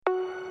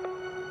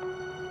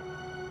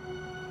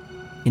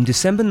In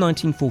December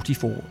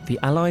 1944, the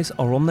Allies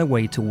are on their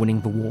way to winning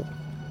the war.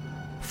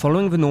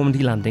 Following the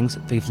Normandy landings,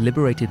 they've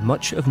liberated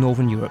much of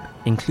Northern Europe,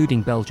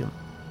 including Belgium.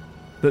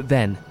 But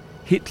then,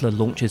 Hitler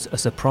launches a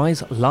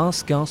surprise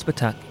last-gasp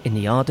attack in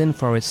the Ardennes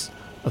Forest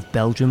of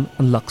Belgium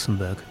and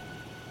Luxembourg.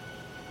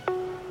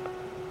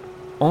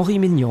 Henry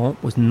Mignon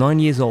was 9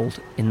 years old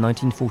in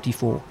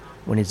 1944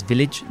 when his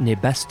village near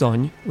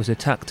Bastogne was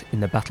attacked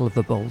in the Battle of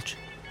the Bulge.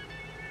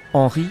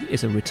 Henry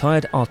is a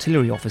retired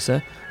artillery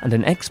officer and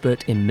an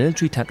expert in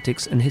military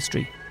tactics and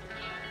history.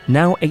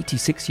 Now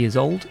 86 years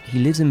old, he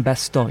lives in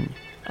Bastogne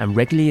and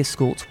regularly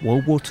escorts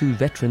World War II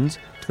veterans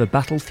to the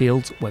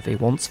battlefields where they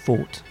once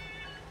fought.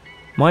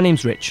 My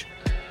name's Rich.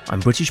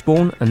 I'm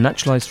British-born and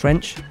naturalised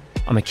French.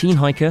 I'm a keen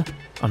hiker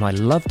and I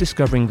love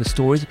discovering the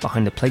stories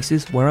behind the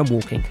places where I'm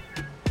walking.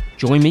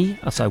 Join me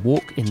as I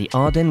walk in the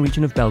Ardennes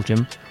region of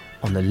Belgium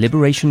on the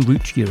Liberation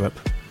Route to Europe.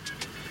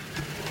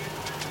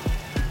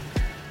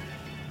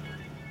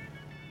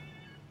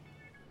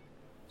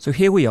 So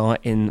here we are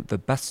in the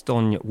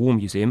Bastogne War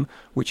Museum,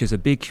 which is a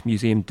big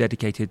museum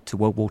dedicated to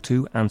World War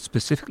II and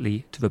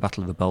specifically to the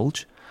Battle of the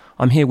Bulge.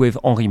 I'm here with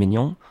Henry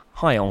Mignon.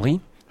 Hi, Henry.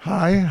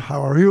 Hi,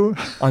 how are you?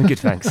 I'm good,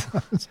 thanks.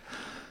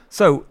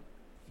 So,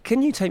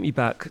 can you take me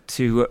back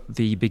to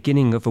the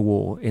beginning of the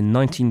war in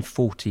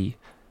 1940?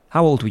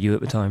 How old were you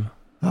at the time?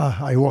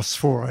 I was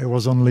 4. I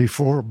was only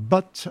 4,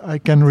 but I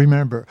can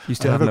remember. You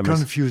still I have a memories?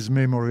 confused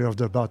memory of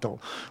the battle.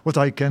 What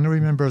I can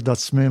remember,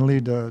 that's mainly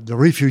the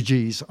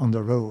refugees on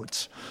the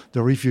roads,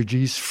 the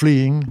refugees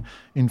fleeing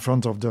in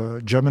front of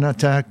the German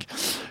attack.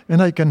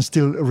 And I can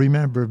still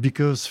remember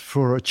because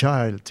for a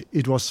child,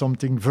 it was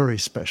something very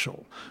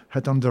special.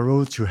 Had on the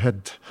roads, you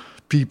had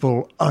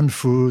people on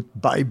foot,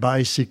 by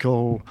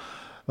bicycle,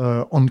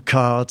 on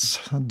carts,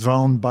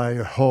 drawn by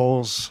a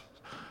horse.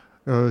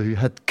 You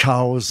had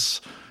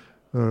cows,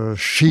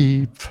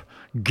 sheep,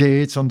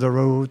 gates on the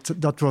road.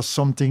 That was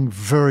something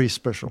very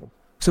special.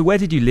 So where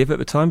did you live at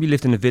the time? You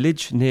lived in a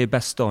village near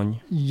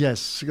Bastogne?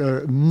 Yes,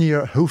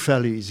 near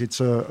Houffalize. It's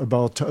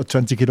about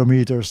 20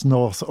 kilometers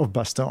north of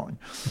Bastogne.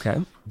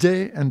 Okay.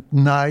 Day and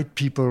night,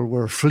 people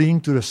were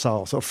fleeing to the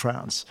south of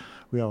France.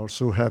 We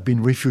also have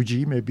been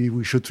refugees, maybe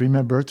we should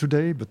remember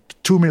today, but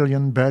 2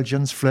 million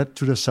Belgians fled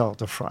to the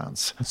south of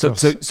France. So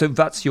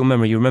that's your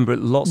memory. You remember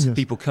lots Yes. of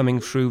people coming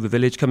through the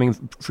village, coming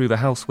through the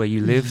house where you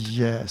lived?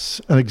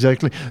 Yes,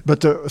 exactly.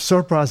 But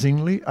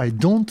surprisingly, I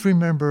don't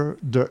remember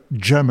the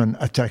German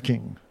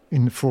attacking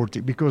in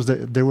 40 because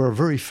they were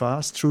very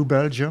fast through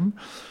Belgium.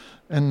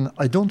 And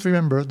I don't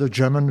remember the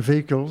German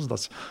vehicles.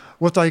 That's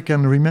what I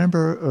can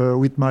remember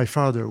with my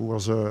father, who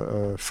was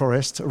a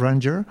forest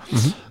ranger.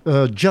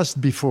 Mm-hmm.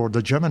 Just before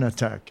the German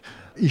attack,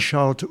 he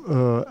showed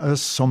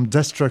us some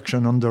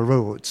destruction on the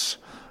roads,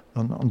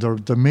 on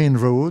the main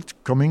road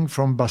coming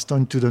from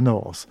Bastogne to the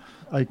north.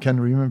 I can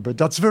remember.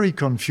 That's very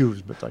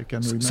confused, but I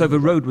can remember. So the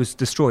road was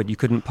destroyed. You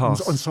couldn't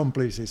pass. On some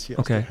places, yes.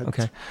 Okay.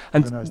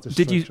 And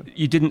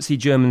you didn't see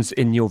Germans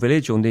in your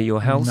village or near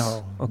your house?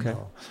 No. Okay.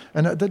 No.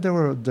 And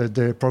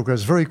they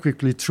progressed very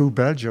quickly through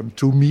Belgium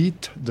to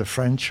meet the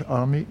French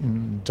army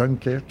in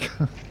Dunkirk.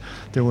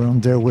 They were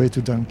on their way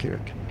to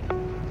Dunkirk.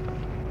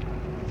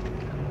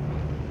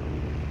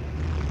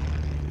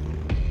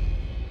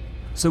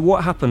 So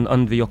what happened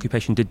under the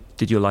occupation?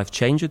 Did your life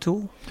change at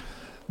all?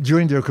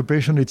 During the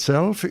occupation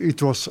itself,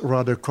 it was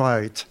rather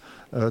quiet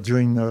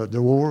during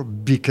the war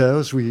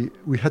because we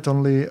had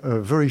only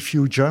very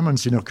few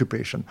Germans in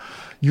occupation,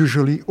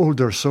 usually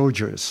older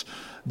soldiers.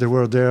 They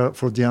were there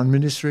for the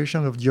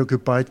administration of the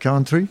occupied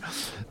country,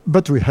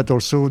 but we had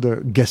also the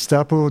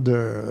Gestapo,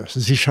 the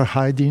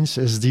Sicherheitsdienst,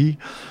 SD,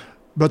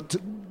 but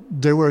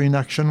they were in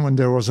action when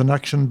there was an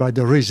action by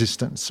the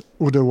resistance.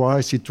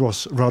 Otherwise, it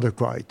was rather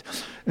quiet.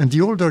 And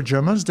the older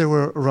Germans, they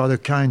were rather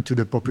kind to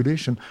the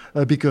population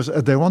because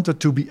they wanted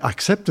to be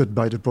accepted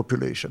by the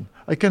population.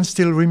 I can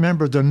still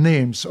remember the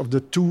names of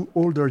the 2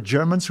 older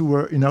Germans who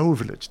were in our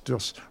village. It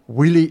was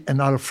Willy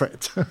and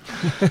Alfred.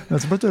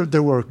 But they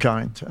were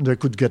kind and they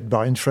could get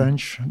by in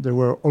French. They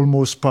were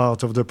almost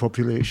part of the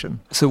population.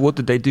 So what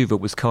did they do that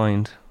was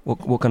kind?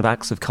 What kind of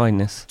acts of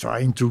kindness?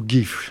 Trying to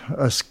give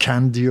us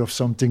candy or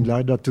something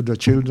like that to the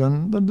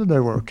children. They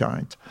were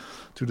kind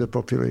to the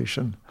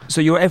population.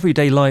 So your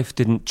everyday life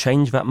didn't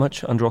change that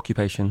much under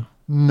occupation?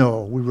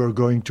 No, we were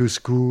going to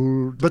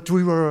school, but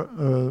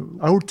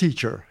our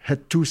teacher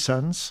had 2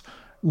 sons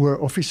who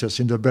were officers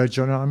in the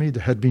Belgian army.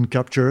 They had been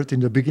captured in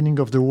the beginning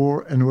of the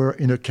war and were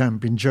in a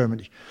camp in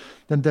Germany.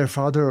 Then their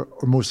father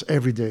almost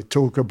every day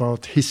talked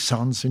about his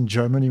sons in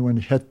Germany when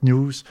he had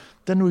news.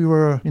 Then we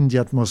were in the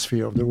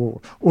atmosphere of the war.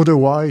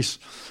 Otherwise,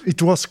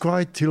 it was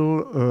quite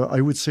till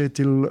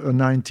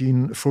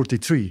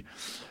 1943.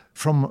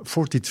 From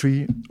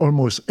 43,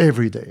 almost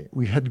every day,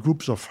 we had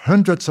groups of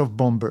hundreds of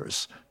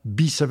bombers,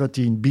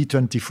 B-17,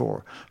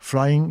 B-24,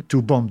 flying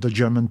to bomb the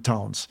German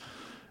towns.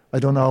 I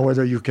don't know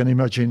whether you can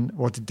imagine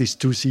what it is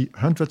to see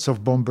hundreds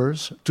of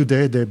bombers.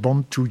 Today they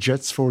bomb 2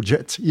 jets, 4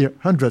 jets. Here,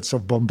 hundreds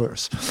of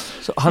bombers.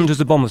 So hundreds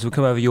of bombers would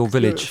come over your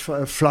village?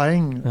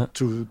 Flying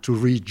to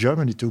reach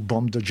Germany, to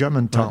bomb the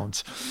German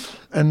towns.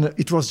 And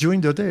it was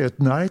during the day. At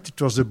night,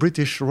 it was the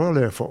British Royal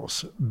Air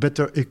Force,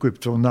 better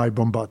equipped for night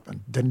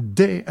bombardment. Then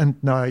day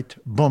and night,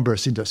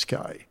 bombers in the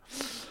sky.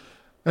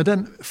 And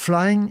then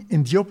flying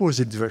in the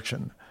opposite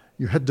direction,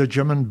 you had the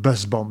German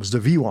bus bombs, the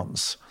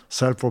V1s,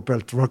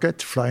 self-propelled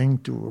rocket flying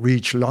to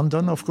reach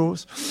London, of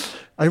course.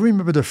 I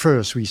remember the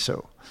first we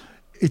saw.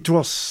 It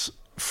was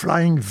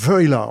flying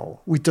very low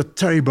with a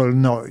terrible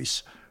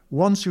noise.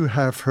 Once you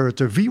have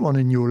heard a V1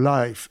 in your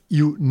life,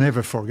 you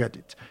never forget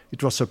it.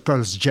 It was a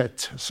pulse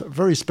jet, a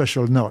very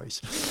special noise.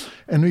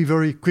 And we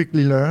very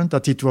quickly learned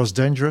that it was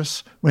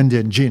dangerous when the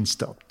engine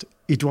stopped.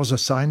 It was a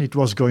sign it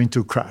was going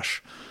to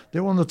crash. They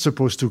were not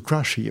supposed to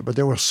crash here, but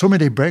there were so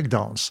many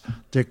breakdowns.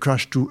 They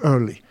crashed too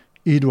early.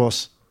 It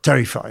was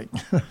terrifying.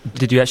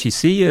 Did you actually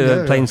see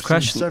planes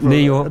crash near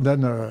your... And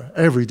then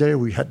every day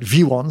we had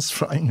V1s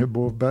flying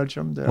above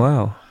Belgium there.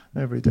 Wow.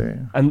 Every day.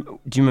 And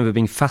do you remember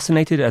being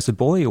fascinated as a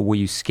boy, or were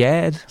you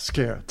scared?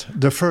 Scared.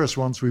 The first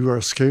ones we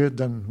were scared,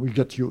 then we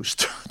get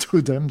used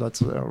to them.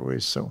 That's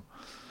always so.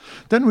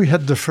 Then we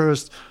had the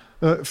first,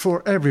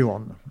 for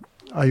everyone.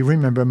 I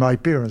remember my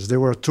parents, they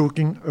were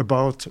talking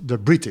about the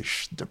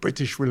British. The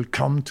British will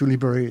come to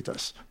liberate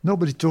us.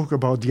 Nobody talked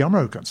about the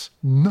Americans.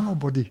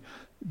 Nobody.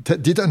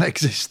 That didn't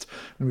exist.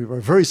 And we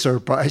were very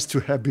surprised to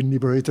have been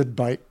liberated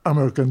by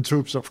American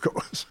troops, of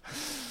course.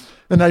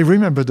 And I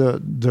remember the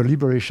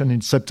liberation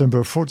in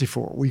September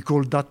 44. We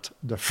called that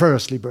the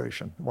first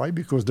liberation. Why?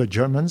 Because the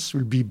Germans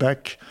will be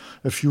back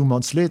a few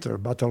months later,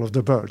 Battle of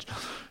the Bulge.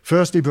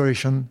 First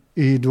liberation,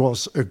 it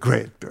was a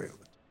great period.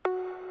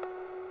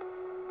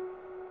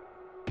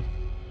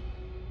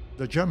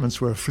 The Germans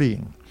were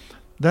fleeing.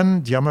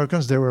 Then the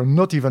Americans, they were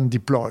not even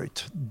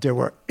deployed. They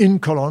were in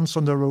columns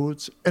on the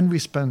roads, and we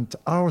spent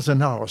hours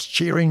and hours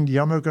cheering the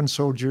American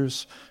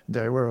soldiers.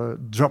 They were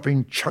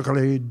dropping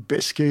chocolate,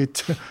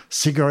 biscuit,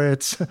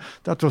 cigarettes.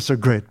 That was a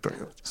great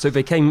period. So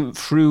they came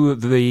through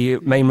the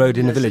main road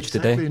in the village,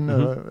 exactly. Did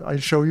they? I'll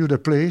show you the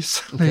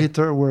place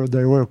later where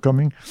they were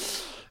coming.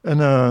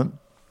 And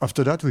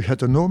after that, we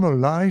had a normal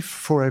life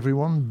for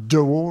everyone.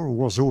 The war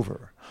was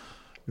over.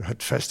 You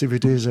had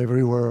festivities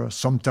everywhere,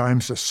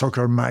 sometimes a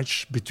soccer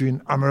match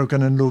between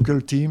American and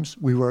local teams.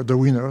 We were the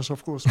winners,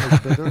 of course,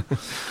 much better.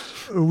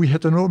 We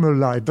had a normal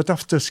life, but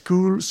after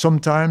school,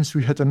 sometimes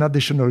we had an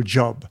additional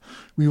job.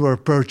 We were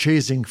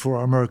purchasing for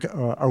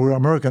our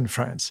American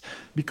friends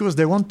because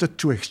they wanted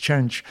to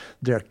exchange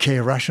their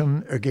K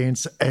ration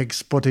against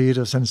eggs,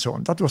 potatoes, and so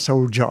on. That was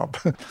our job.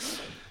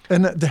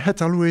 And they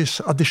had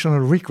always additional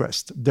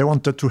requests. They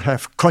wanted to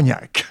have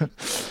cognac.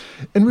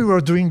 And we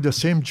were doing the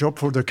same job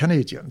for the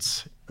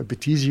Canadians. A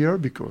bit easier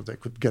because they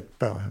could get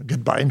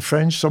by in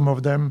French, some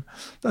of them.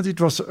 That it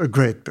was a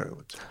great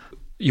period.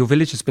 Your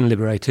village has been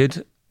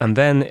liberated. And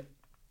then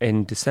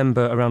in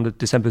December, around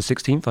December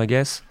 16th, I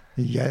guess.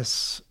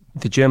 Yes.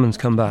 The Germans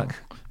come back.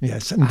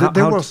 Yes. And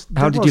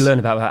how did you learn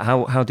about that?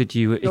 How did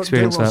you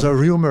experience that? There was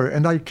a rumor,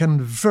 and I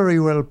can very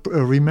well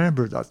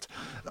remember that.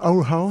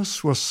 Our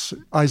house was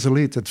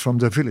isolated from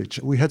the village.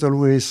 We had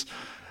always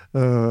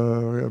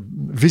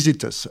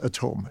visitors at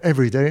home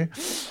every day.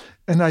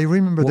 And I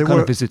remember what kind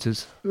of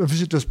visitors?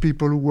 Visitors,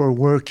 people who were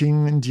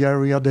working in the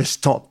area. They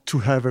stopped to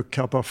have a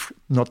cup of,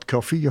 not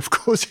coffee, of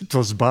course, it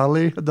was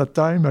barley at that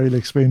time. I'll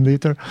explain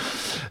later.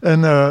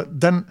 And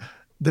then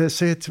they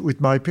said, with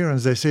my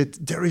parents, they said,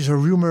 there is a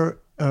rumor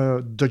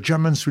the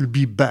Germans will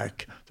be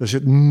back. They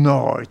said,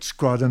 no, it's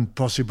quite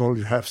impossible.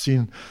 You have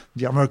seen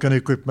the American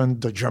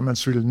equipment. The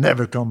Germans will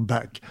never come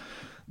back.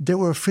 They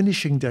were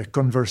finishing their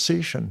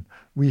conversation.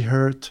 We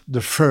heard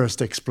the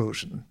first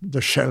explosion.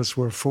 The shells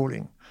were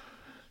falling.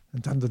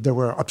 And then they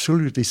were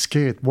absolutely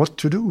scared. What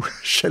to do?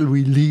 Shall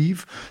we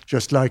leave?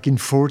 Just like in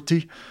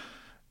 40?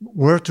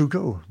 Where to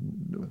go?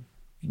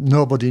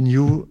 Nobody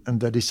knew,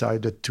 and they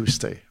decided to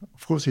stay.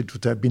 Of course, it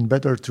would have been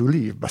better to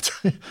leave, but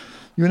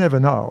you never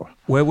know.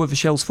 Where were the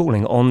shells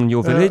falling? On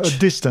your village? A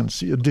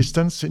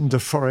distance in the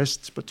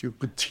forest, but you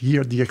could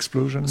hear the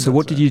explosion. So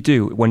what did you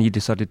do when you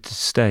decided to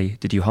stay?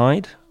 Did you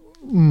hide?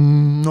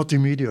 Not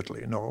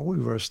immediately, no, we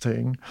were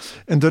staying.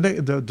 And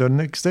the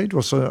next day, it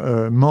was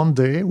a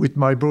Monday with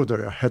my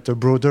brother. I had a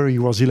brother, he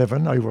was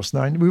 11, I was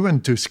 9. We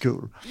went to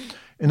school.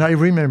 And I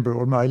remember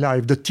all my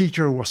life, the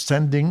teacher was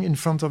standing in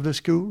front of the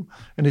school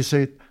and he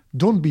said,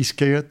 don't be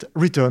scared,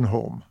 return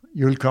home.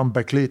 You'll come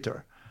back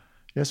later.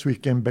 Yes, we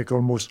came back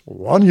almost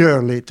 1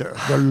 year later,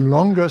 the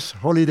longest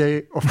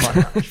holiday of my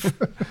life.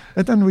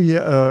 And then we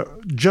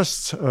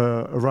just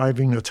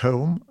arriving at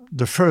home,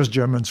 the first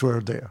Germans were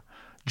there.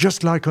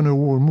 Just like on a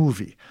war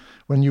movie.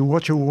 When you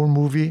watch a war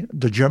movie,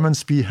 the German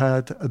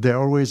spearhead, they're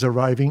always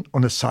arriving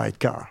on a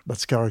sidecar.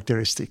 That's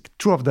characteristic.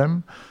 2 of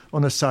them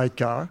on a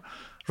sidecar,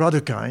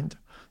 rather kind.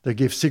 They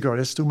gave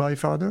cigarettes to my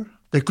father.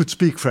 They could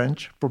speak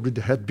French. Probably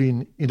they had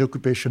been in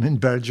occupation in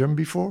Belgium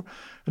before.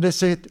 And they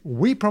said,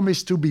 we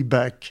promise to be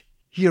back.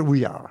 Here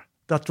we are.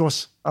 That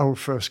was our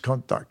first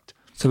contact.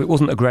 So it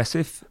wasn't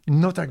aggressive?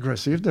 Not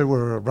aggressive. They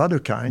were rather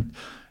kind.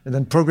 And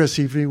then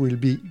progressively we'll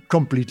be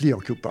completely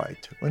occupied.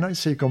 When I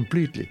say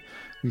completely,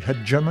 we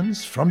had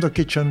Germans from the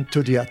kitchen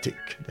to the attic.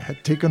 They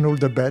had taken all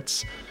the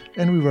beds.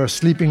 and we were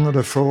sleeping on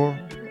the floor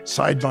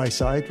side by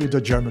side with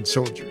the German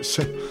soldiers.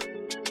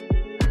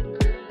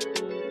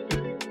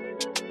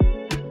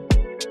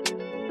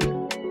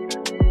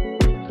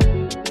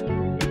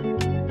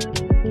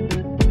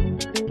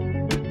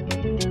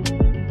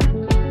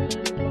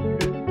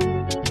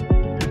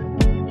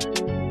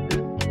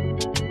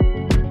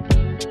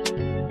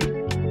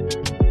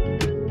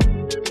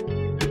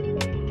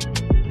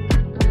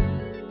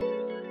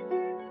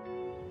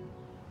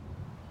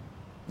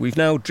 We've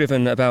now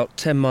driven about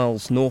 10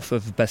 miles north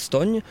of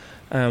Bastogne,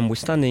 and we're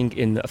standing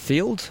in a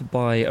field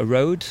by a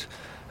road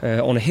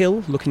on a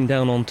hill looking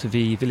down onto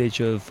the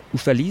village of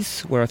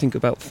Houffalize, where I think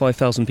about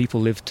 5,000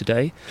 people live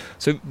today.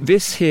 So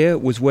this here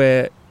was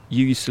where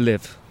you used to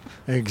live?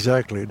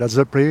 Exactly. That's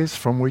the place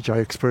from which I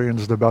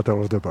experienced the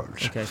Battle of the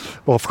Bulge. Okay.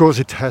 Well, of course,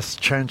 it has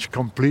changed,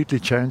 completely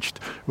changed.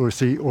 You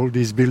see all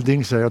these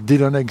buildings there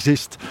didn't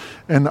exist.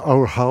 And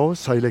our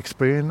house, I'll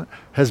explain,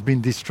 has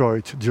been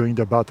destroyed during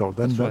the battle.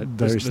 Then right.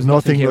 there's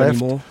nothing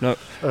left. Anymore.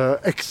 No.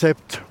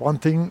 Except one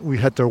thing, we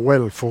had a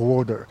well for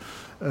water.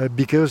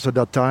 Because at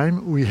that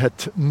time, we had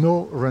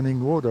no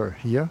running water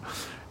here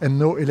and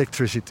no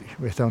electricity,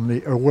 with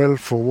only a well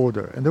for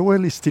water. And the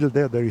well is still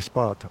there, there is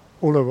part.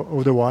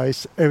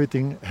 Otherwise,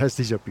 everything has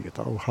disappeared.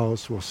 Our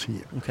house was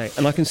here. Okay,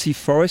 and I can see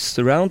forests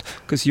around,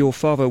 because your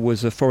father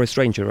was a forest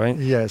ranger, right?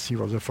 Yes, he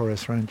was a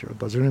forest ranger.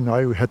 That's the reason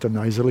why we had an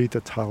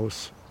isolated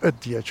house at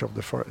the edge of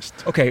the forest.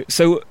 Okay,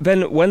 so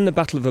then when the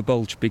Battle of the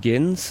Bulge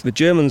begins, the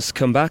Germans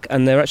come back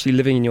and they're actually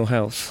living in your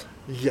house.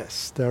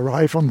 Yes, they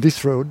arrive on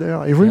this road there.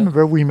 I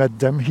remember we met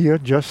them here,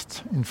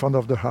 just in front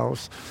of the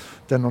house.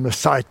 Then on a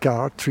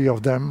sidecar, 3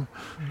 of them.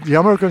 The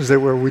Americans, they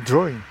were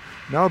withdrawing.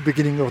 Now,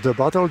 beginning of the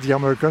battle, the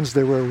Americans,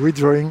 they were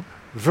withdrawing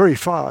very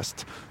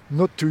fast.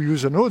 Not to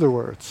use another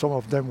word, some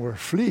of them were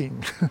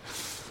fleeing.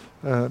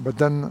 But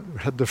then we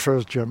had the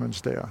first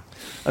Germans there.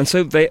 And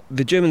so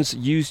the Germans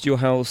used your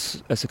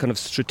house as a kind of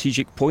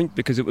strategic point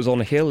because it was on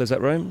a hill, is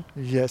that right?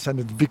 Yes,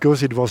 and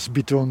because it was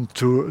between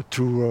two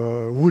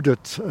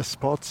wooded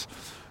spots,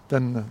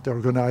 then they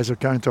organized a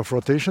kind of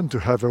rotation to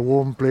have a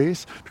warm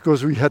place,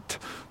 because we had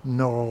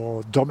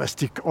no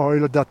domestic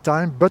oil at that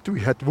time, but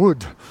we had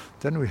wood.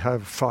 Then we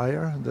have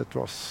fire.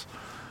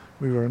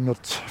 We were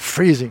not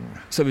freezing.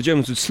 So the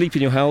Germans would sleep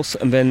in your house,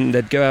 and then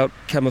they'd go out,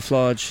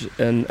 camouflage,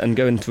 and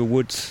go into the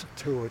woods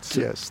to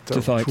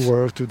fight. To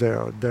work, to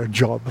their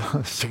job,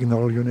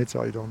 signal units.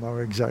 I don't know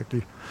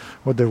exactly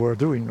what they were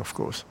doing, of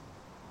course.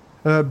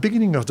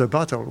 Beginning of the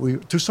battle,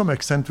 to some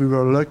extent we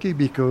were lucky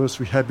because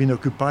we had been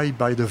occupied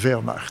by the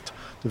Wehrmacht.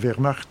 The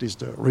Wehrmacht is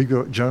the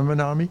regular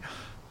German army.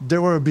 They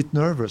were a bit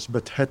nervous,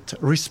 but had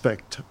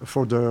respect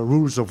for the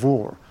rules of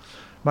war.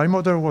 My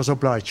mother was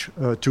obliged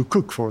to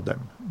cook for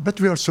them,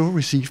 but we also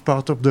received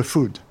part of the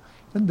food.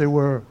 And they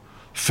were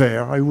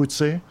fair, I would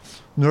say,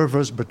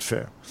 nervous but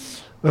fair.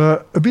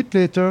 A bit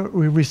later,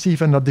 we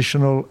received an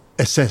additional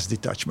SS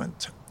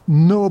detachment.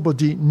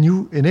 Nobody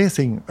knew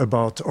anything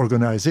about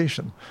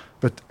organization,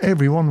 but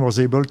everyone was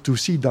able to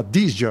see that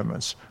these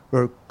Germans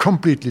were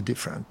completely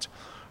different.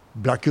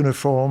 Black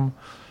uniform,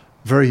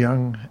 very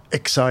young,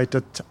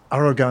 excited,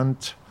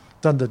 arrogant.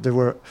 Then that they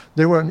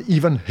were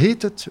even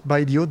hated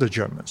by the other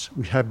Germans.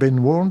 We have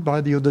been warned by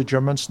the other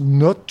Germans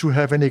not to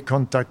have any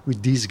contact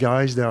with these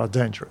guys, they are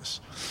dangerous.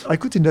 I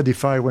could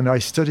identify when I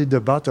studied the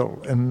battle,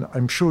 and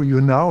I'm sure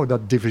you know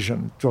that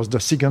division. It was the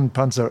 2nd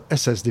Panzer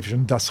SS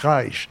Division, Das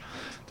Reich.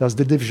 That's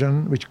the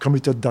division which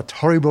committed that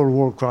horrible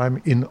war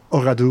crime in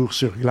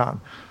Oradour-sur-Glane.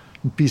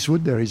 In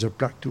Peacewood, there is a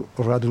plaque to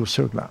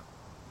Oradour-sur-Glane.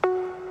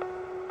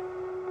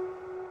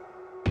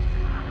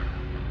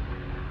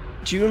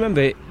 Do you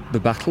remember the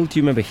battle? Do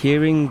you remember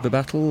hearing the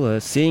battle,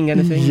 seeing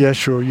anything? Yeah,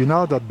 sure. You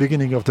know, that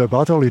beginning of the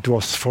battle, it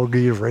was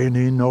foggy,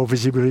 rainy, no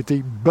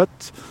visibility.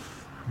 But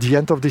the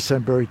end of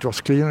December, it was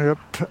clearing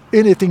up.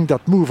 Anything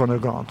that moved on the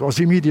ground was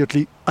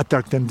immediately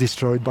attacked and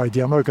destroyed by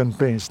the American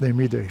planes.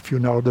 Namely, if you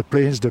know the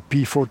planes, the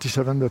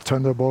P-47, the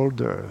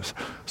Thunderbolt,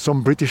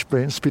 some British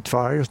planes,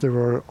 Spitfires, they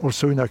were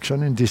also in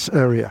action in this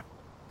area.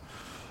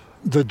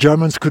 The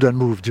Germans couldn't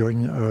move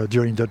during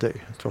the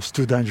day. It was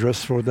too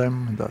dangerous for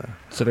them.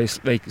 So they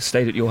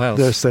stayed at your house?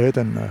 They stayed,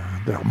 and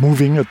they're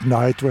moving at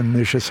night when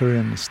necessary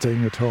and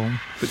staying at home.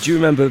 But do you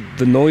remember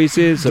the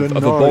noises of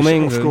a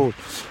bombing? Of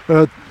course.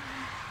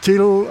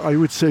 Till, I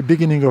would say,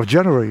 beginning of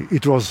January,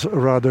 it was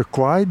rather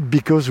quiet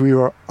because we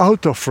were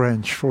out of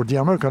range for the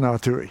American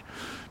artillery.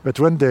 But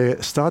when they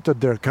started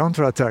their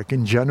counterattack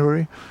in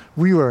January,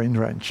 we were in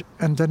range.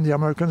 And then the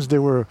Americans, they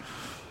were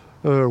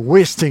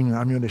wasting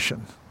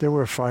ammunition. They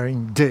were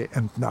firing day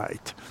and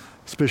night,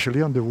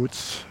 especially on the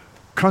woods,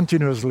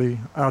 continuously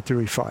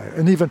artillery fire.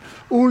 And even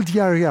all the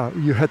area,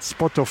 you had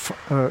spot of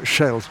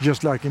shells,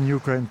 just like in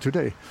Ukraine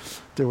today.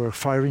 They were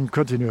firing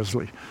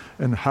continuously.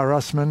 And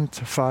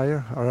harassment,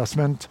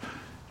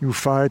 you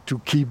fire to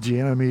keep the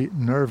enemy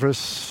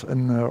nervous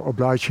and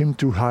oblige him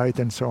to hide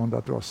and so on.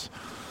 That was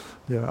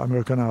the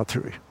American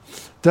artillery.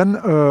 Then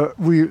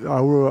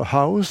our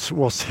house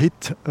was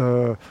hit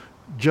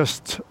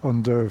just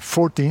on the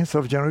 14th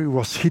of January,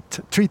 was hit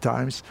 3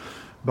 times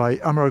by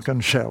American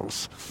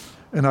shells.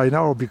 And I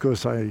know,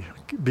 because I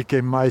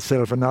became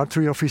myself an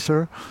artillery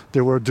officer,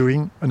 they were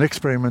doing an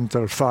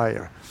experimental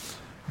fire.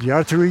 The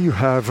artillery, you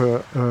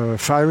have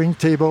firing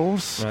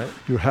tables, right.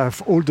 You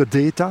have all the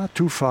data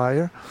to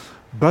fire,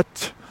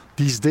 but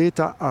these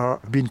data are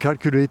being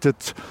calculated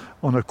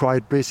on a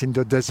quiet base in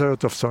the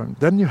desert of Somme.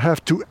 Then you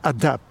have to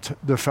adapt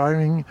the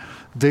firing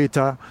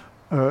data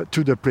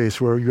to the place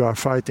where you are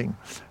fighting.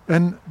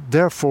 And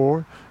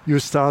therefore, you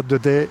start the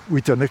day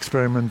with an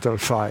experimental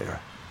fire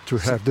to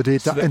have the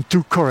data and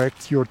to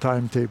correct your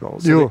timetable,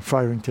 your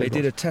firing table.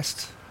 They did a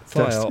test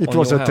fire It on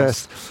was your a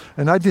house. test.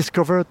 And I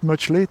discovered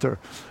much later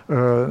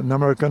an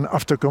American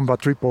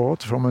after-combat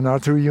report from an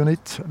artillery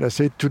unit. They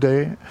said,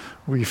 today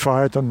we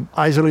fired an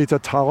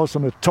isolated house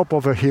on the top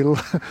of a hill.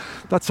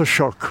 That's a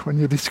shock when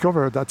you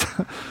discover that.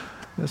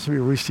 Yes, we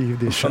received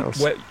these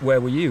shells. Where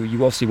were you?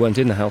 You obviously weren't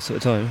in the house at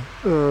the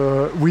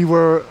time. We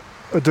were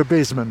at the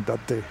basement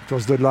that day. It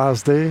was the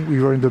last day. We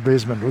were in the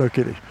basement,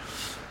 luckily.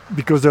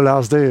 Because the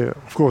last day,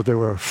 of course, there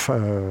were,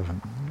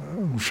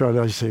 shall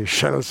I say,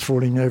 shells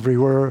falling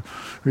everywhere.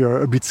 We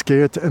were a bit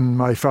scared, and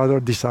my father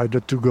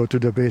decided to go to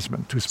the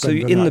basement to spend the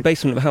night. So in the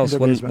basement of the house,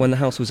 when the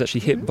house was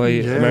actually hit by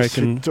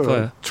American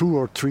fire? 2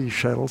 or 3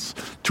 shells,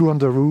 2 on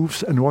the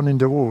roofs and 1 in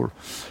the wall.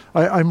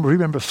 I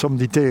remember some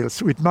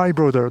details. With my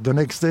brother, the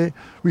next day,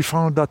 we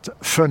found that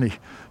funny,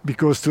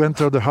 because to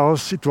enter the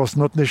house, it was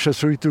not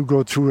necessary to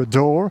go through a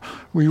door.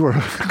 We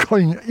were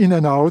going in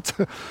and out.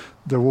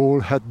 The wall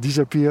had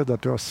disappeared.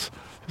 That was,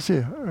 you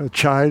see, a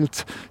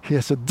child. He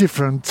has a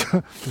different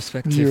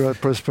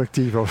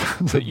perspective of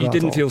the But you battle.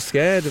 didn't feel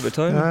scared at the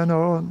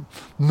time?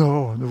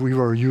 No, we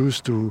were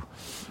used to.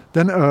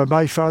 Then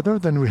my father,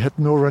 then we had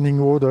no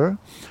running water.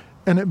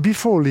 And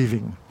before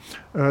leaving,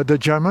 the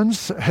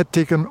Germans had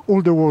taken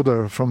all the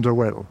water from the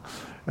well.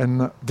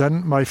 And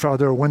then my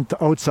father went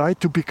outside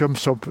to pick up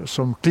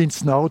some clean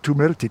snow to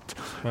melt it.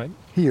 Right.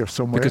 Here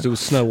somewhere. Because there was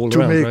snow all to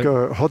around, make right?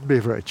 a hot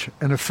beverage.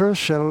 And the first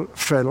shell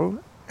fell,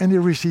 and he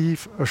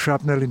received a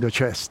shrapnel in the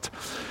chest.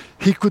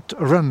 He could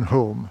run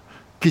home,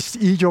 kissed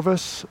each of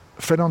us,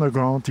 fell on the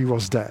ground, he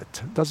was dead.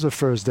 That's the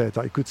first death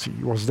I could see.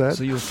 He was dead.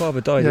 So your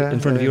father died in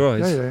front of your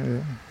eyes?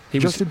 Yeah. He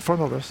Just was in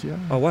front of us, yeah.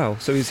 Oh wow!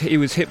 So he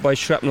was hit by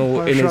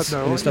shrapnel in his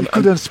stomach. He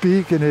couldn't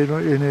speak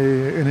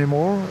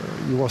anymore.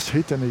 He was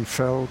hit and he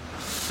fell.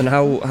 And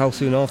how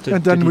soon after?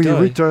 And then did he we die?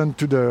 returned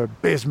to the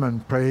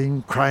basement,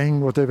 praying,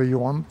 crying, whatever you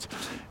want.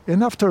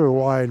 And after a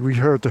while, we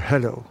heard a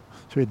hello.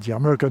 So the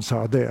Americans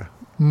are there.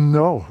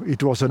 No,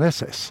 it was an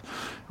SS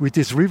with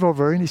his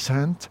revolver in his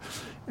hand.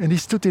 And he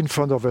stood in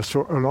front of us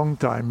for a long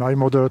time. My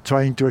mother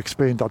trying to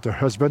explain that her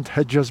husband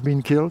had just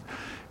been killed.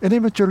 And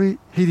eventually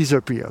he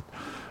disappeared.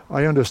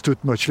 I understood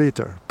much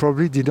later.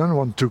 Probably didn't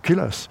want to kill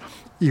us.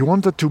 He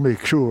wanted to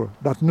make sure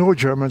that no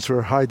Germans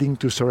were hiding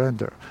to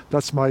surrender.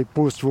 That's my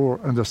post-war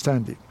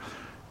understanding.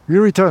 We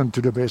returned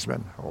to the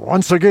basement.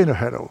 Once again a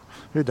hello.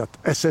 That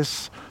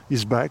SS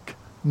is back.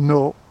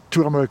 No,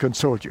 2 American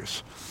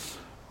soldiers.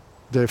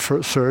 They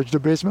first searched the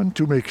basement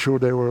to make sure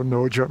there were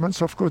no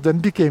Germans, of course, then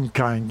became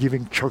kind,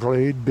 giving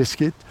chocolate,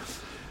 biscuit.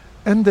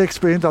 And they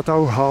explained that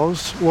our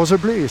house was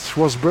ablaze,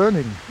 was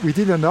burning. We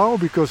didn't know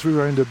because we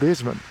were in the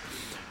basement.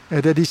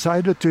 And they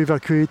decided to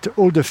evacuate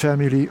all the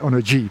family on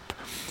a jeep.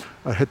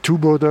 I had 2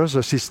 brothers,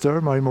 a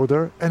sister, my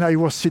mother, and I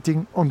was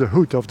sitting on the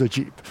hood of the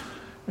jeep.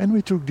 And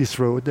we took this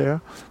road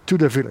there to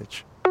the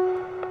village.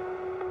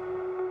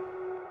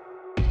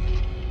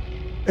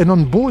 And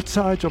on both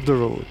sides of the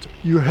road,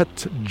 you had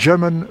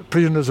German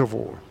prisoners of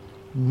war.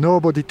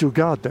 Nobody to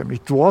guard them.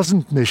 It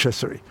wasn't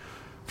necessary.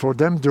 For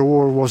them, the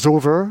war was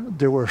over.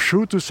 They were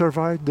sure to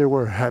survive. They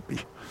were happy.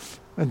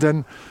 And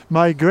then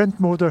my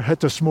grandmother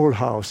had a small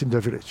house in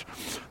the village.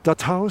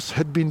 That house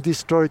had been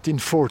destroyed in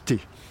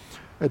 1940.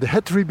 They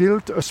had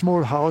rebuilt a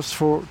small house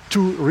for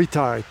 2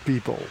 retired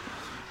people.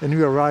 And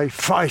we arrived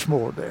 5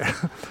 more there.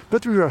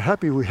 But we were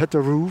happy. We had a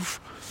roof.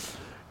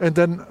 And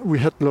then we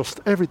had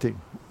lost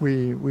everything.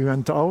 We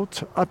went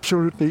out,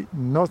 absolutely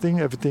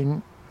nothing,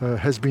 everything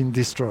has been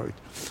destroyed.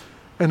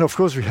 And of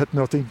course we had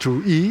nothing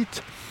to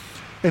eat.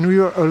 And we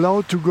were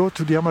allowed to go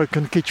to the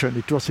American kitchen.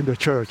 It was in the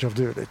church of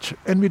the village.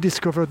 And we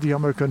discovered the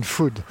American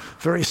food,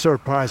 very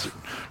surprising.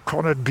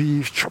 Corned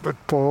beef, chopped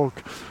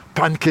pork,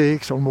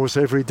 pancakes almost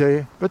every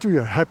day. But we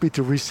were happy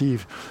to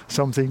receive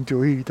something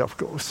to eat, of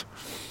course.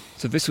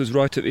 So this was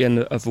right at the end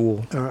of the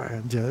war?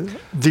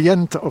 The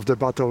end of the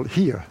battle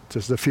here, it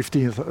was the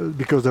 15th,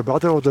 because the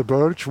Battle of the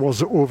Bulge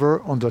was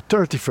over on the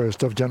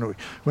 31st of January,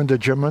 when the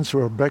Germans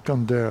were back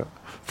on their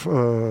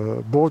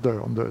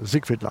border, on the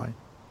Siegfried line.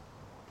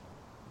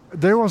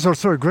 There was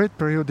also a great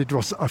period, it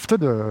was after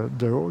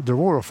the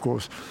war, of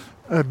course,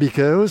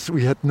 because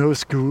we had no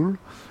school,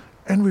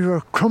 and we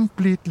were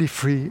completely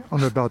free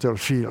on the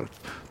battlefield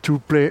to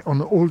play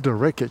on all the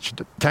wreckage,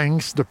 the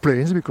tanks, the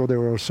planes, because there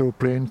were also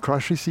plane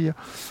crashes here.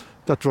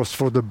 That was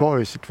for the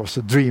boys, it was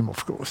a dream,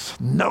 of course.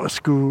 No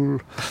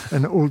school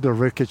and all the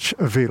wreckage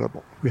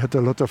available. We had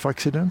a lot of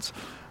accidents.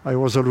 I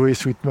was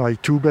always with my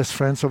 2 best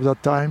friends of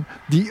that time.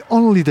 The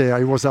only day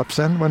I was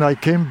absent, when I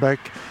came back,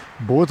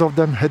 both of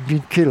them had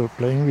been killed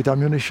playing with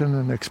ammunition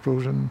and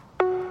explosion.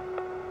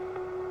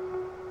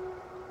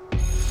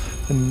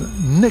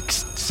 And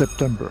next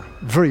September,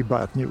 very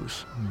bad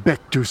news,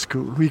 back to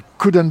school. We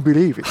couldn't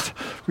believe it.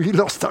 We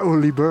lost our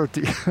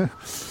liberty.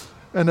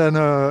 And then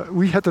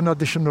we had an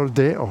additional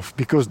day off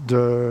because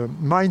the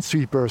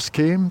minesweepers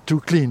came to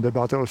clean the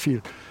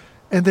battlefield.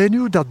 And they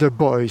knew that the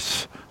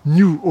boys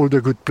knew all the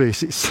good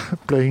places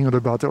playing on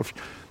the battlefield.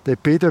 They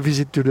paid a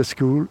visit to the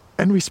school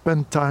and we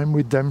spent time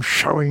with them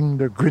showing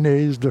the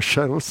grenades, the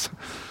shells.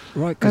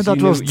 Right, and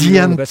that was the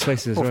end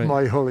of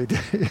my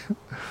holiday.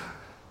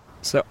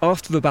 So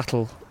after the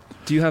battle,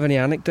 do you have any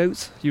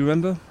anecdotes you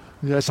remember?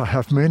 Yes, I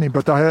have many,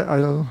 but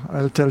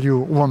I'll tell you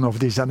one of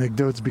these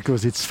anecdotes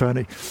because it's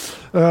funny.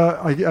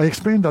 I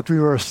explained that we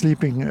were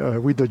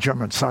sleeping with the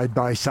Germans side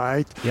by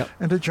side, yep.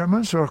 And the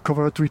Germans were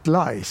covered with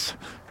lice.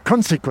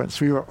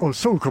 Consequence, we were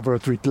also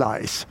covered with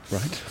lice.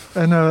 Right.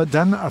 And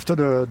then after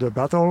the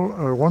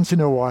battle, once in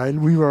a while,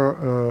 we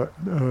were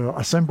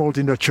assembled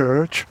in the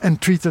church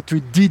and treated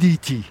with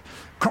DDT,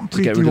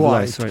 completely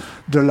white. Right.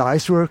 The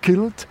lice were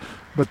killed,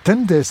 but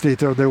 10 days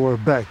later they were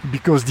back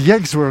because the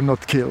eggs were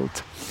not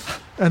killed.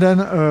 And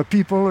then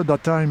people at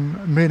that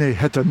time, many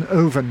had an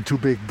oven to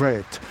bake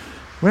bread.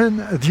 When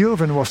the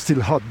oven was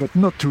still hot, but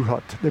not too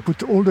hot, they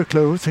put all the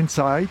clothes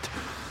inside,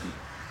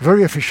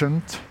 very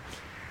efficient,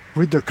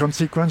 with the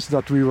consequence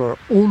that we were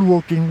all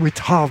walking with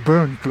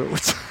half-burned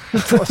clothes.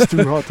 It was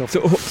too hot.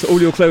 So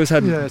all your clothes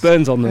had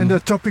burns on them? And the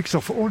topics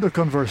of all the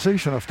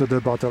conversation after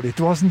the battle, it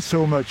wasn't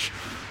so much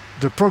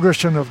the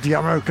progression of the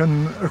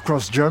American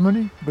across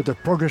Germany, but the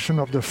progression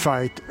of the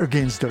fight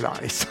against the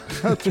lice.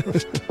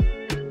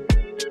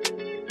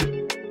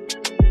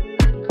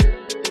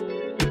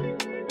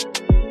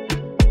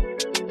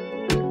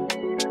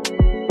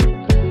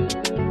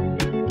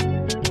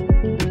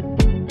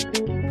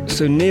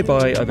 So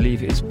nearby, I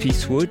believe, is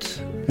Peacewood,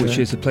 which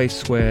is a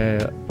place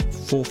where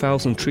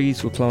 4,000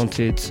 trees were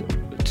planted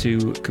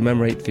to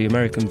commemorate the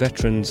American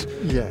veterans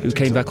who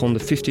came back on the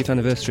 50th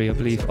anniversary, I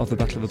believe, of the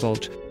Battle of the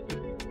Bulge.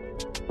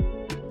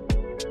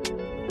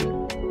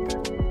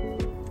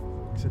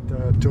 C'est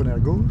tourner à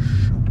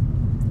gauche.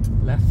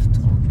 Left,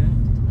 okay.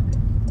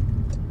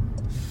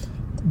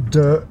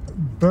 The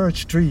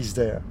birch trees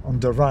there on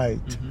the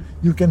right,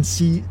 you can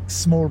see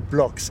small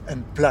blocks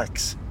and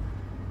plaques.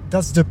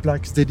 That's the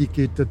plaques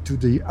dedicated to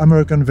the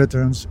American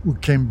veterans who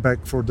came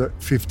back for the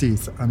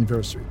 50th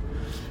anniversary.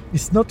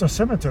 It's not a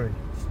cemetery.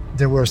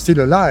 They were still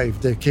alive.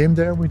 They came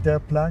there with their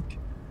plaque.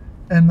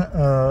 And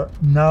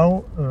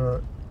now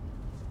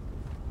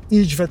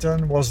each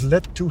veteran was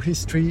led to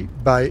history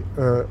by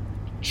a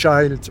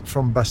child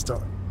from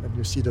Bastogne. And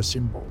you see the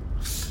symbol.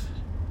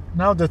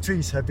 Now the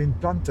trees have been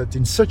planted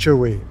in such a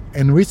way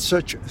and with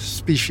such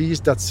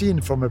species that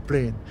seen from a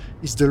plane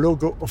is the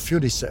logo of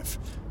UNICEF.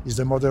 Is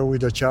the mother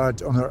with a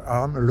child on her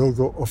arm, a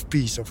logo of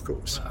peace, of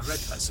course. I read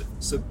that.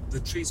 So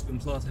the trees have been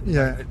planted.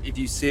 Yeah. If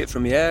you see it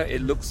from the air,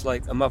 it looks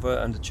like a mother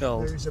and a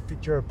child. There is a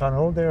picture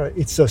panel there.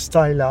 It's a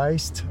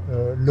stylized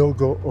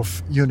logo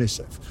of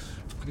UNICEF.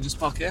 I can just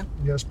park here?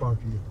 Yes, park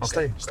here.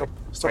 Okay. Stop,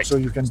 Great. so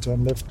you can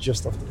turn left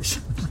just after this.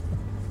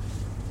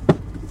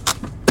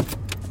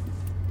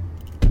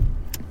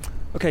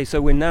 Okay,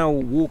 so we're now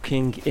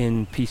walking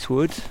in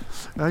Peacewood.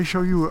 I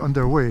show you on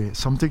the way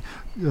something.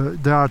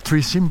 There are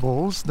three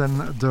symbols. Then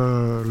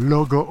the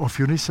logo of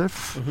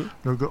UNICEF,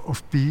 logo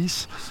of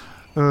peace,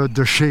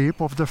 the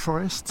shape of the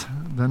forest,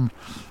 then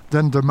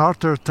the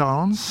martyr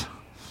towns,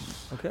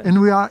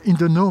 and we are in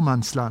the no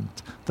man's land.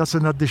 That's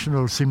an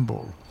additional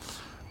symbol.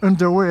 On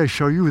the way I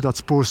show you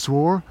that's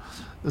post-war,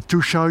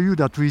 to show you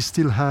that we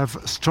still have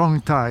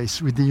strong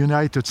ties with the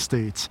United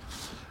States.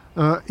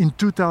 In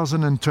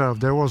 2012,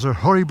 there was a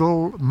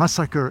horrible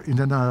massacre in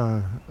an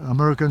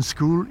American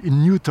school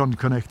in Newton,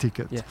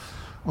 Connecticut. Yeah.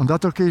 On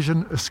that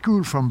occasion, a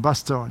school from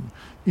Bastogne,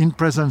 in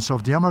presence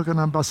of the American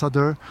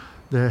ambassador,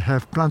 they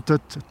have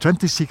planted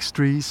 26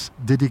 trees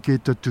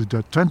dedicated to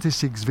the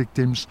 26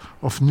 victims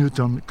of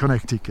Newton,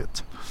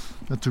 Connecticut.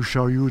 To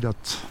show you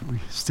that we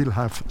still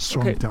have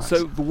strong ties.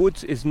 So the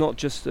woods is not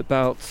just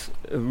about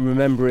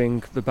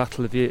remembering the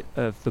Battle of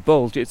the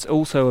Bulge, it's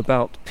also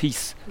about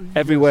peace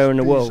everywhere in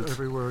the world.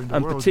 Everywhere in the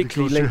and world,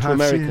 particularly linked to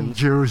Americans.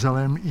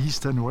 Jerusalem,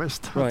 east and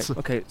west. Right,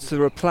 okay, so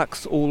there are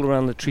plaques all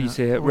around the trees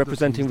here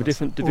representing the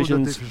different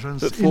divisions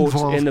that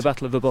fought in the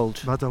Battle of the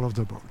Bulge. Battle of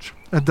the Bulge.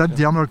 And then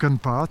the American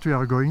part we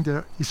are going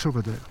there is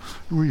over there.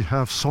 We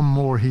have some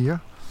more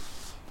here.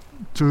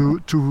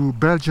 To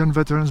Belgian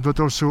veterans, but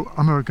also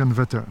American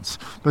veterans.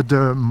 But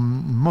the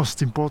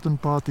most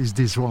important part is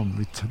this one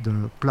with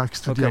the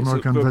plaques to the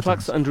American veterans.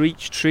 Plaques under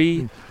each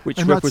tree,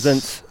 which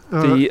represents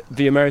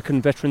the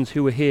American veterans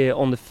who were here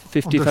on the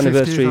 50th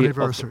anniversary of the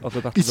Battle of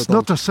the Bulge. It's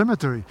not a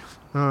cemetery.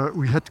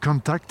 We had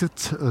contacted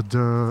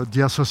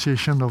the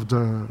Association of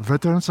the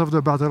Veterans of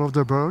the Battle of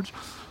the Bulge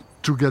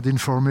to get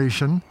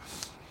information.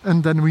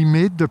 And then we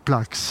made the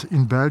plaques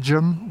in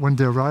Belgium. When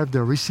they arrived,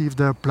 they received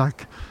their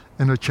plaque.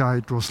 And a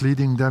child was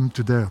leading them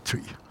to their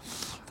tree.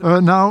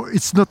 Now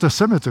it's not a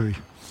cemetery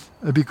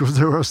because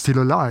they were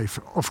still alive.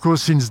 Of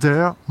course, since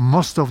there,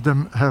 most of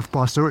them have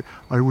passed away.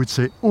 I would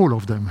say all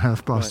of them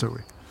have passed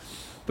away.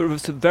 But there were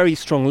some very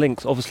strong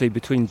links, obviously,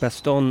 between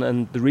Bastogne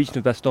and the region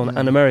of Bastogne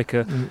and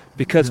America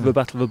because of the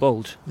Battle of the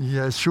Bulge.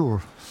 Yeah,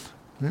 sure.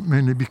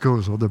 Mainly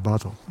because of the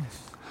battle.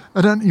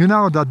 And then you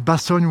know that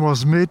Bastogne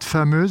was made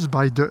famous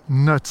by the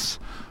nuts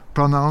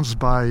pronounced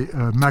by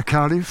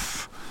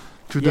McAuliffe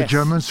to the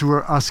Germans who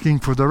were asking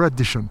for the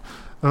rendition.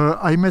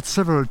 I met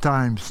several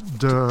times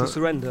to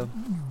surrender.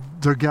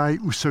 The guy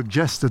who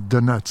suggested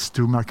the nuts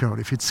to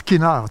McAuliffe. It's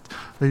Kinnard.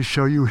 They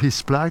show you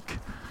his plaque.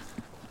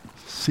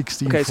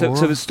 16. Okay,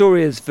 so the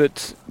story is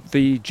that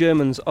the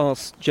Germans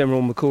asked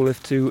General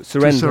McAuliffe to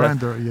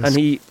surrender, yes. And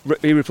he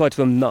replied to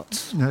them,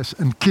 nuts. Yes,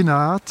 and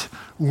Kinnard,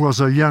 who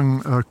was a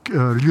young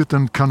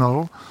lieutenant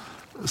colonel,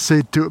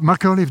 said to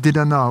McAuliffe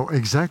didn't know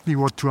exactly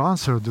what to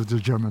answer to the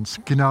Germans.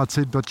 Kinnard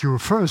said, but your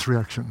first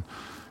reaction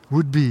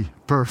would be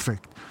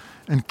perfect.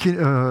 And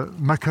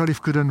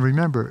McAuliffe couldn't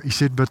remember. He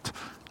said, but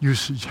you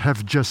should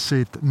have just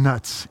said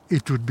nuts.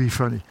 It would be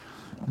funny.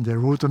 And they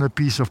wrote on a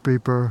piece of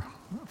paper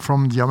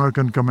from the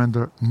American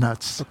commander,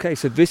 nuts. Okay,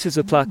 so this is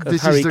a plaque of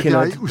Harry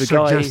Kinnard, the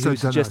guy who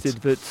suggested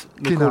that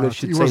McAuliffe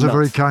should say nuts. He was a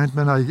very kind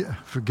man. I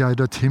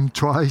guided him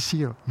twice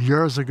here,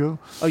 years ago.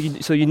 Oh,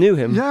 so you knew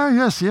him? Yeah,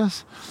 yes.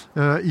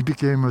 He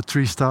became a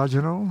 3-star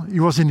general. He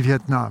was in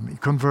Vietnam. He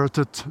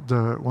converted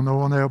the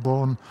 101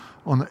 Airborne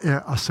on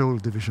Air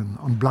Assault Division,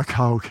 on Black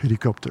Hawk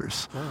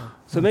helicopters. Wow.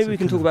 So maybe we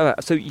can talk about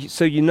that.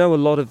 So you know a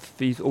lot of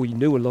these, or you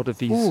knew a lot of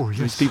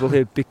these people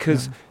here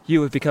because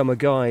you have become a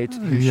guide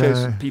who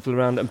shows people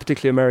around, and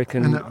particularly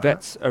American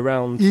vets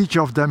around. Each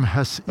of them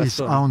has Bastogne. his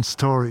own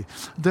story.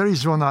 There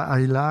is one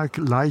I like,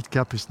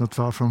 Lightcap is not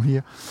far from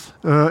here.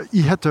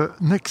 He had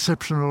an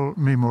exceptional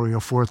memory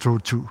of World War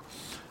II.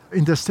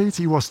 In the States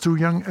he was too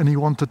young and he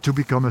wanted to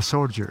become a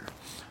soldier.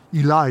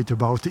 He lied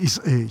about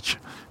his age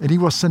and he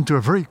was sent to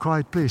a very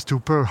quiet place, to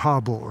Pearl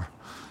Harbor.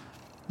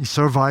 He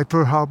survived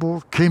Pearl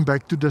Harbor, came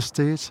back to the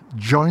States,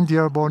 joined the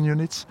airborne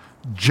units,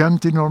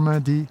 jumped in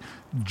Normandy,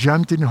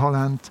 jumped in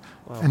Holland,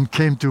 and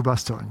came to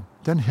Bastogne.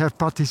 Then he have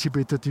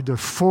participated in the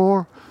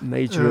 4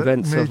 major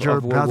events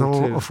of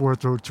Battle of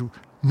World War II.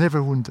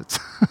 Never wounded.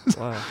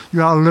 Wow.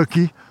 You are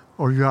lucky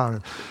or you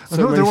aren't.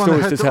 So another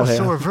one had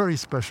also here. A very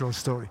special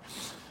story.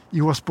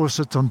 He was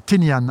posted on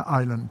Tinian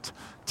Island.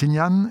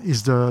 Tinian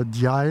is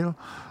the isle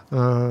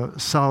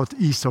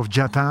southeast of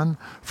Japan,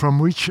 from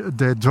which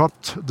they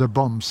dropped the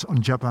bombs on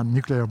Japan,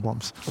 nuclear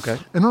bombs. Okay.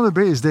 And on the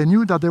base, they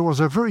knew that there was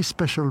a very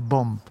special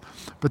bomb,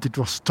 but it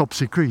was top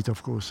secret,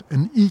 of course.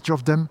 And each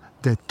of them,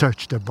 they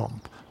touched the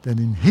bomb. Then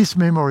in his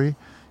memory,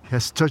 he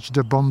has touched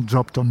the bomb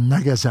dropped on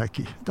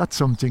Nagasaki. That's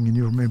something in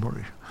your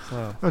memory.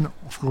 Wow. And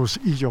of course,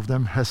 each of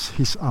them has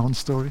his own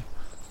story.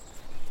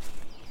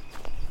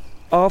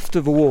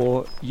 After the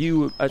war,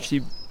 you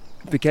actually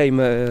became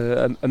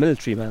a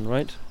military man,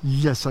 right?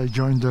 Yes, I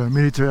joined the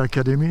military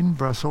academy in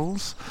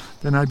Brussels.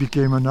 Then I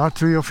became an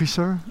artillery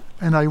officer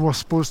and I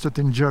was posted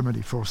in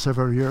Germany for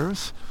several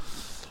years.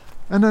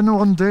 And then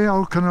one day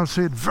our colonel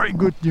said, very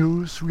good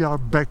news, we are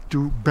back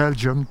to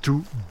Belgium,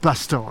 to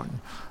Bastogne.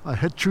 I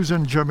had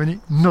chosen Germany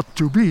not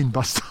to be in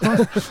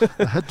Bastogne.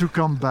 I had to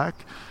come back.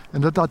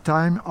 And at that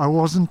time I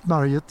wasn't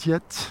married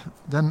yet.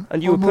 Then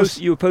and you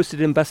were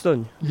posted in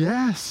Bastogne?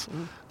 Yes.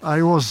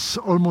 I was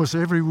almost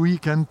every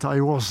weekend,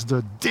 I was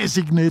the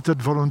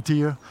designated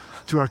volunteer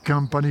to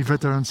accompany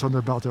veterans on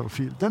the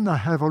battlefield. Then I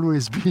have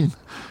always been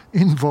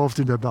involved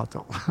in the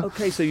battle.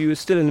 Okay, so you were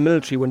still in the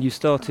military when you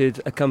started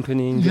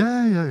accompanying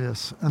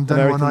yes. And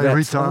then American when I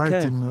vets.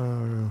 retired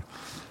in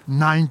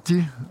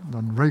 90,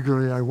 then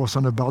regularly I was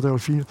on the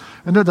battlefield.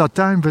 And at that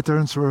time,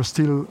 veterans were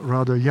still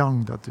rather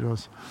young.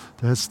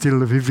 They had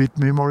still a vivid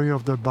memory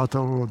of the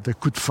battle. They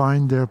could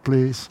find their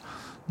place.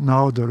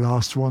 Now the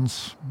last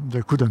ones,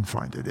 they couldn't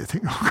find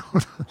anything.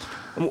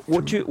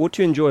 What do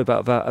you enjoy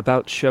about that?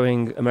 About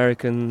showing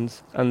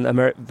Americans and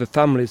the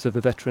families of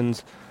the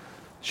veterans,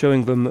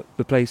 showing them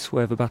the place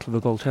where the Battle of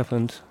the Bulge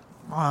happened?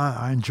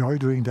 I enjoy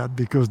doing that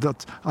because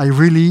I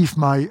relive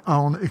my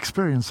own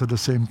experience at the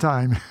same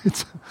time.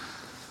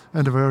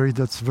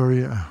 That's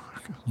very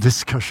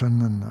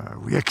discussion,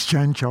 and we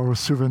exchange our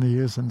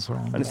souvenirs and so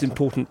on. And it's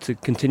important to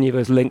continue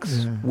those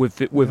links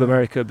with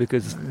America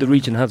because the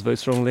region has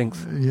those strong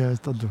links. Yes,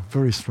 that's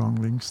very strong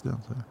links.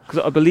 Because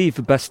I believe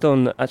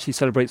Bastogne actually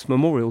celebrates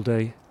Memorial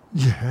Day.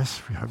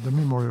 Yes, we have the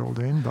Memorial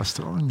Day in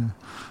Bastogne.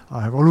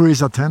 I have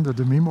always attended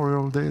the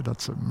Memorial Day.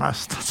 That's a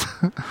must.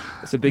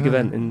 It's a big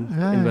event in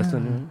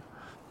Bastogne.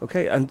 Yeah.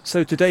 Okay, and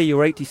so today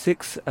you're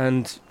 86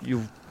 and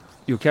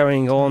you're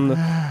carrying on.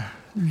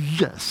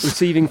 Yes.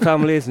 Receiving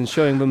families and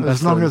showing them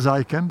as long as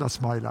I can, that's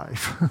my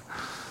life.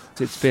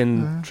 It's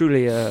been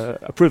truly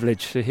a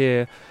privilege to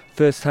hear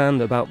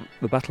firsthand about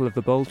the Battle of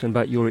the Bulge and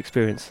about your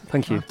experience.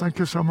 Thank you. Thank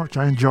you so much.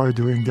 I enjoy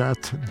doing that.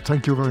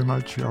 Thank you very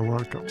much. You're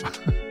welcome.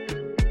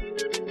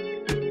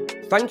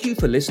 Thank you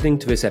for listening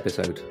to this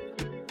episode.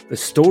 The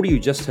story you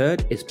just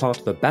heard is part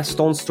of the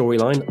Bastogne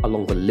storyline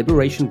along the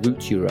Liberation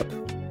Route to Europe.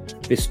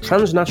 This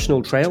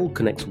transnational trail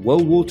connects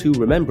World War II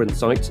remembrance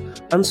sites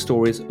and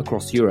stories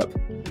across Europe,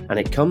 and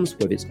it comes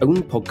with its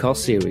own podcast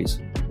series.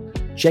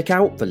 Check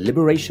out the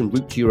Liberation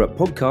Route to Europe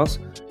podcast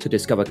to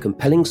discover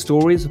compelling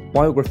stories,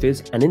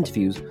 biographies, and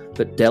interviews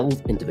that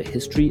delve into the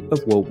history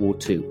of World War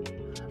II.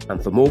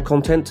 And for more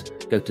content,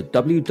 go to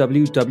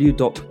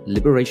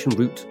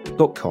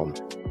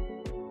www.liberationroute.com.